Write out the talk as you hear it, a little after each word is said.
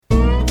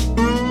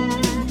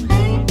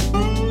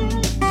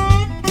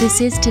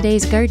This is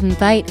today's Garden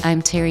Bite.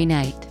 I'm Terry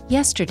Knight.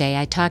 Yesterday,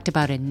 I talked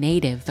about a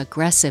native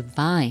aggressive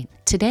vine.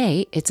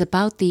 Today, it's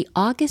about the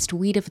August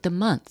weed of the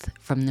month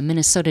from the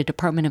Minnesota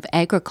Department of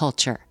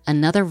Agriculture.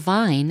 Another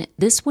vine,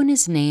 this one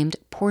is named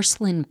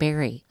porcelain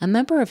berry, a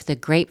member of the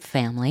grape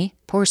family.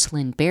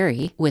 Porcelain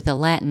berry, with a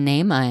Latin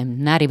name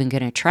I'm not even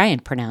going to try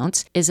and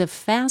pronounce, is a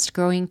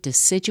fast-growing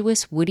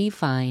deciduous woody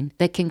vine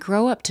that can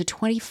grow up to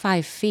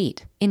 25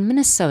 feet. In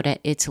Minnesota,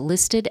 it's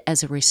listed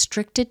as a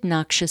restricted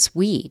noxious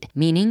weed,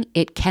 meaning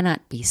it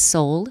cannot be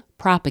sold,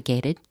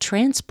 propagated,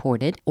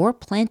 transported, or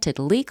planted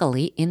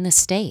legally in the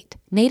state.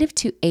 Native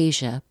to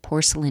Asia,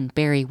 porcelain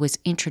berry was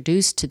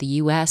introduced to the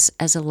U.S.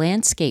 as a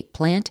landscape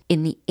plant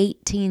in the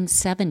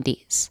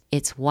 1870s.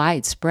 It's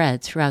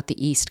widespread throughout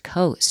the East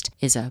Coast,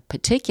 is a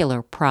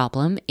particular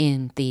problem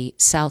in the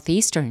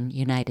southeastern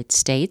United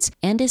States,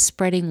 and is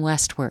spreading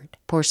westward.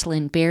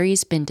 Porcelain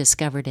berry's been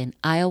discovered in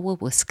Iowa,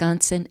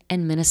 Wisconsin,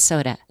 and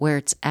Minnesota, where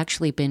it's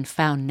actually been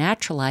found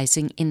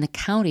naturalizing in the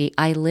county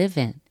I live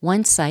in.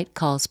 One site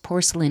calls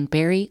porcelain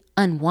berry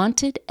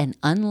unwanted and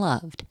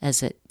unloved,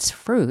 as its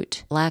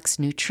fruit lacks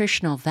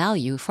nutritional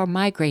value for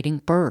migrating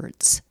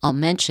birds. I'll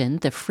mention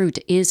the fruit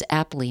is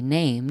aptly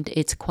named.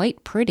 It's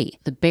quite pretty.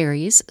 The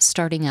berries,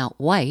 starting out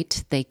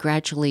white, they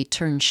gradually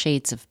turn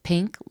shades of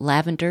pink,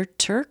 lavender,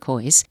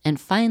 turquoise, and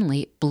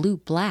finally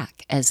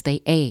blue-black as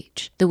they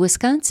age. The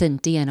Wisconsin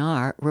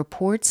DNR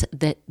reports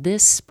that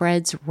this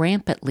spreads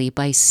rampantly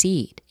by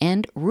seed,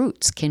 and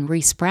roots can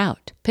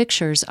resprout.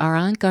 Pictures are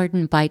on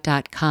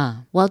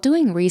gardenbite.com. While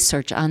doing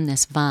research on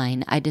this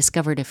vine, I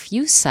discovered a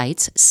few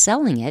sites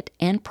selling it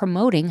and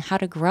promoting how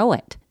to grow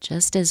it.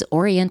 Just as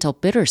Oriental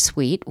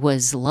Bittersweet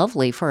was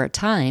lovely for a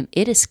time,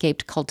 it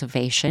escaped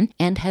cultivation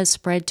and has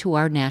spread to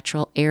our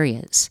natural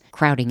areas,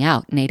 crowding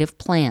out native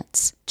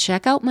plants.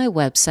 Check out my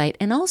website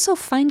and also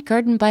find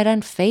Garden Bite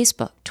on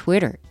Facebook,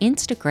 Twitter,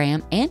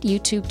 Instagram, and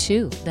YouTube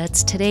too.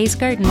 That's today's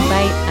Garden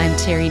Bite. I'm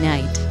Terry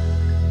Knight.